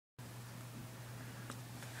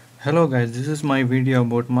Hello guys, this is my video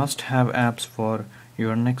about must-have apps for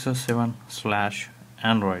your Nexus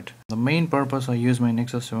 7/Android. The main purpose I use my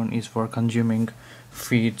Nexus 7 is for consuming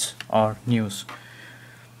feeds or news.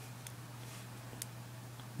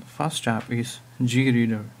 The first app is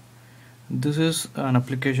GReader. This is an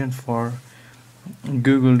application for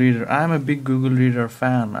Google Reader. I am a big Google Reader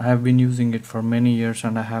fan. I have been using it for many years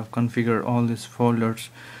and I have configured all these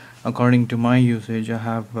folders according to my usage. I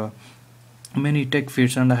have many tech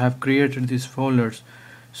feeds and I have created these folders,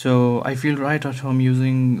 so I feel right at home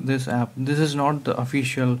using this app. This is not the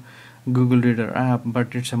official Google Reader app,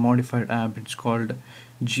 but it's a modified app. It's called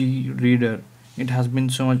GReader. It has been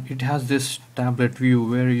so much. It has this tablet view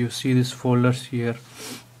where you see these folders here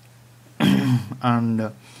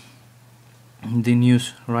and the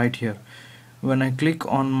news right here. When I click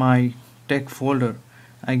on my tech folder,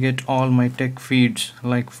 I get all my tech feeds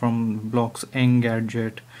like from blogs,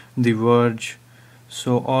 Engadget, The Verge.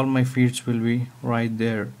 So all my feeds will be right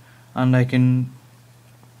there, and I can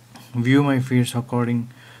view my feeds according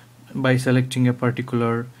by selecting a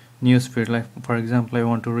particular news feed. Like for example, I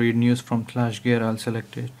want to read news from /gear, I'll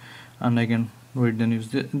select it and I can read the news.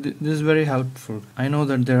 This is very helpful. I know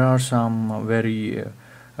that there are some very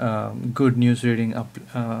good news reading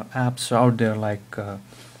apps out there like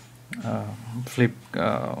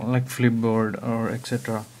Flipboard or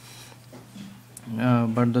etc.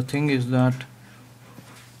 But the thing is that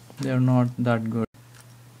they are not that good.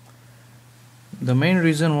 The main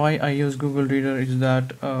reason why I use Google Reader is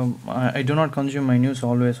that I do not consume my news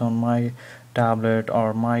always on my tablet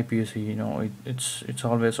or my PC. You know, it's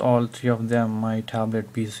always all three of them: my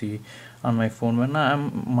tablet, PC, and my phone.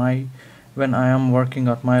 When I am working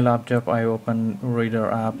at my laptop, I open Reader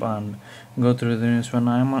app and go through the news. When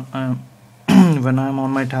when I'm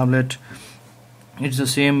on my tablet, it's the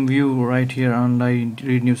same view right here and I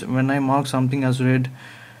read news. When I mark something as read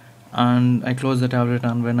and I close the tablet,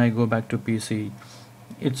 and when I go back to PC,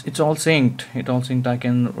 it's all synced. I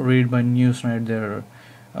can read my news right there.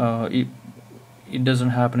 It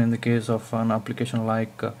doesn't happen in the case of an application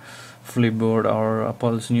like Flipboard or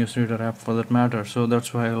Apple's newsreader app for that matter. So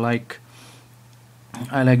that's why I like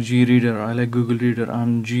GReader. I like Google Reader,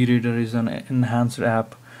 and GReader is an enhanced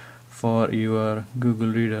app for your Google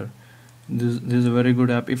Reader. This is a very good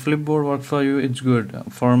app. If Flipboard works for you, it's good.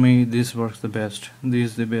 For me, this works the best.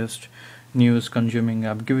 This is the best news consuming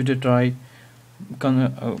app. Give it a try.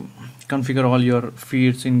 Configure all your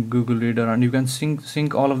feeds in Google Reader, and you can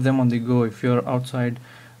sync all of them on the go. If you're outside,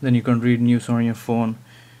 then you can read news on your phone.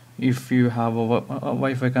 If you have a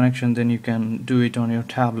Wi-Fi connection, then you can do it on your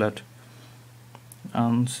tablet.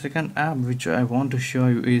 And second app which I want to show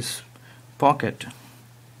you is Pocket.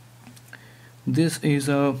 This is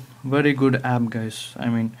a very good app, guys. I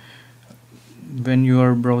mean, when you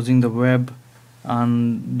are browsing the web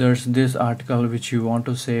and there's this article which you want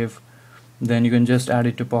to save, then you can just add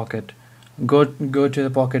it to Pocket. Go to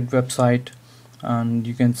the Pocket website and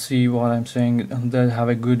you can see what I'm saying. They'll have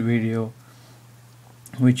a good video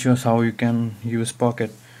which shows how you can use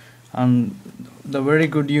Pocket. And the very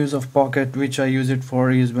good use of Pocket which I use it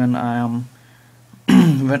for is when I am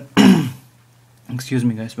excuse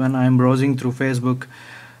me guys, when I am browsing through Facebook.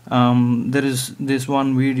 There is this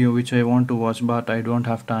one video which I want to watch, but I don't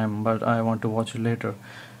have time, but I want to watch it later.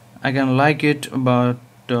 I can like it, but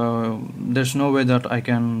there's no way that I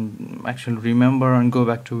can actually remember and go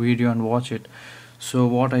back to video and watch it. So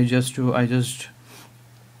what I just do, I just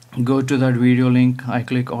go to that video link, I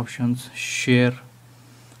click options, share,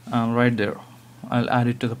 and right there I'll add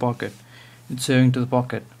it to the Pocket. It's saving to the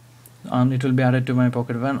Pocket and it will be added to my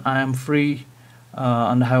Pocket. When I am free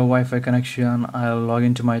and have a Wi-Fi connection, I'll log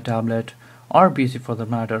into my tablet or PC for that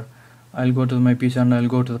matter. I'll go to my PC and I'll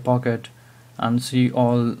go to the Pocket and see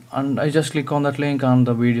all, and I just click on that link and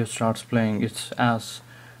the video starts playing. It's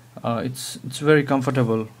very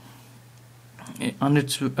comfortable, and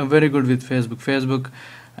it's very good with Facebook.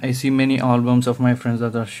 I see many albums of my friends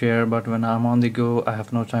that are shared, but when I'm on the go, I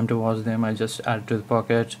have no time to watch them. I just add to the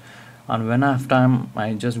Pocket, and when I have time,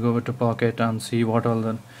 I just go over to Pocket and see what all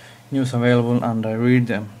the news available and I read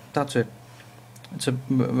them. That's it. It's a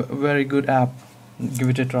very good app. Give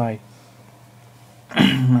it a try.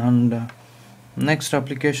 And next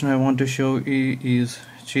application I want to show is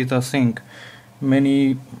Cheetah Sync.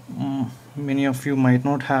 Many of you might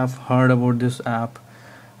not have heard about this app,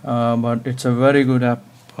 but it's a very good app.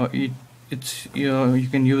 You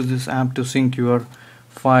can use this app to sync your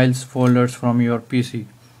files, folders from your PC.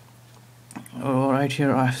 Right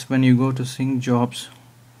here, when you go to sync jobs,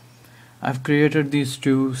 I've created these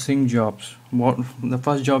two sync jobs. The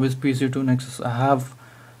first job is PC to Nexus. I have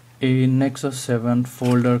a Nexus 7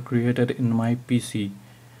 folder created in my PC.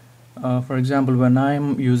 For example, when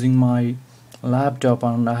I'm using my laptop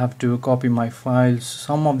and I have to copy my files,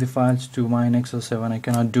 some of the files to my Nexus 7, I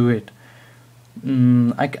cannot do it.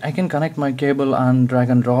 I can connect my cable and drag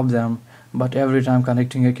and drop them, but every time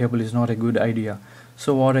connecting a cable is not a good idea.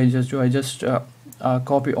 So what I just do, I just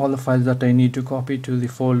copy all the files that I need to copy to the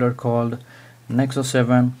folder called Nexus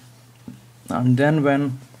 7, and then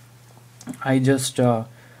when I just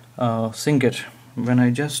sync it, when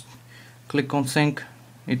I just click on sync,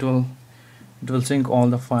 it will sync all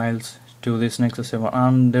the files to this Nexus 7,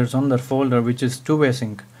 and there's another folder which is two-way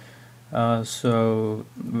sync. So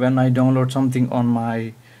when I download something on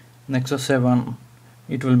my Nexus 7,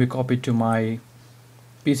 it will be copied to my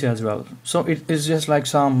PC as well. So it is just like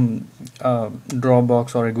some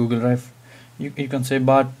Dropbox or a Google Drive, you can say,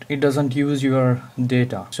 but it doesn't use your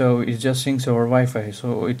data, so it just syncs over Wi-Fi,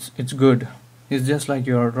 so it's good. It's just like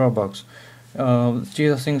your Dropbox.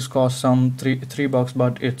 Cheetah Sync costs some $3,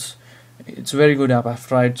 but it's very good app. I've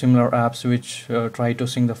tried similar apps which try to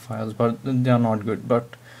sync the files, but they are not good.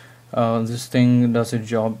 But this thing does its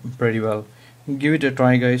job pretty well. Give it a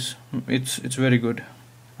try, guys. It's very good.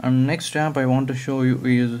 And next app I want to show you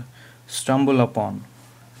is Stumble Upon.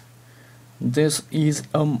 This is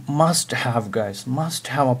a must-have, guys.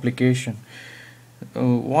 Must-have application.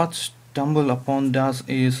 What Stumble Upon does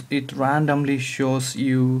is it randomly shows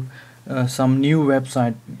you some new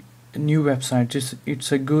websites.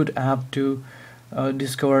 It's a good app to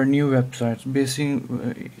discover new websites.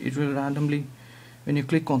 Basically, it will randomly, when you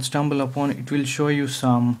click on Stumble Upon, it will show you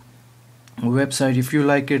some website. If you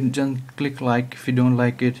like it, just click like. If you don't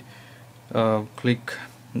like it, click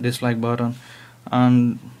dislike button,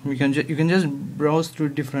 and you can just browse through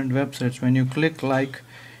different websites. When you click like,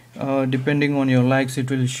 depending on your likes, it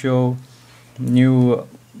will show new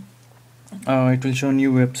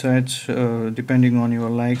websites depending on your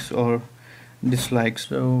likes or dislikes.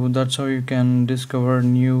 So that's how you can discover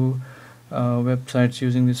new websites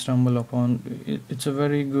using the Stumble Upon. It's a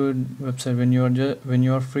very good website. When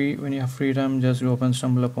you have free time, just open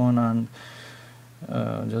Stumble Upon and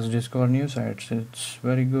just discover new sites. It's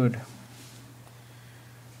very good.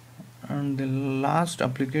 And the last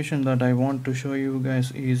application that I want to show you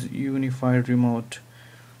guys is Unified Remote.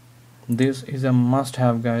 This is a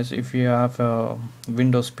must-have, guys. If you have a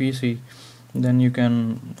Windows PC, then you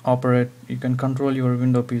can control your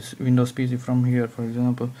Windows PC from here. For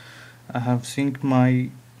example, I have synced my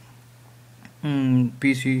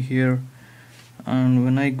PC here, and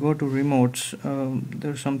when I go to remotes,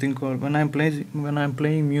 there's something called, when I'm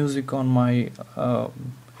playing music on my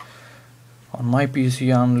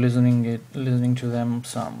PC, I'm listening to them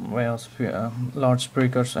somewhere else,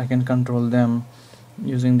 loudspeakers. I can control them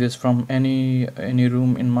using this from any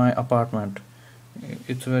room in my apartment.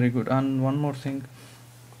 It's very good. And one more thing,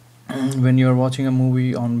 when you're watching a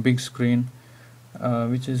movie on big screen,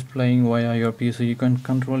 which is playing via your PC, you can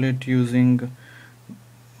control it using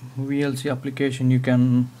VLC application. You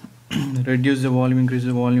can reduce the volume, increase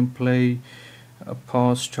the volume, play,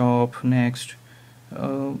 pause, stop, next.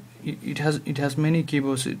 It has many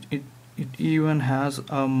keyboards. It even has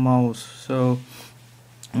a mouse. So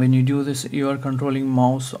when you do this, you are controlling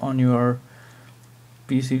mouse on your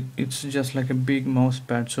PC. It's just like a big mouse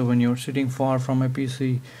pad. So when you're sitting far from a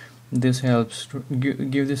PC, this helps.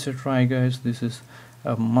 Give this a try, guys. This is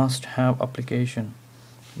a must-have application.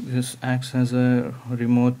 This acts as a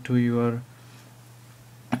remote to your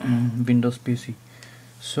Windows PC.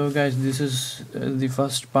 So guys, this is the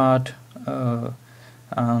first part,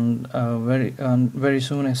 and very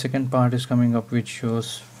soon a second part is coming up, which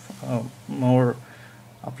shows more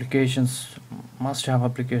applications, must-have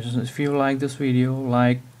applications. If you like this video,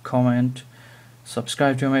 like, comment,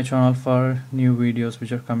 subscribe to my channel for new videos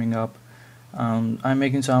which are coming up. I'm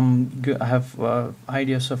making some I have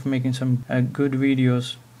ideas of making some good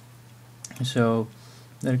videos, so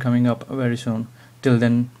they're coming up very soon. Till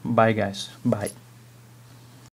then, bye guys, bye.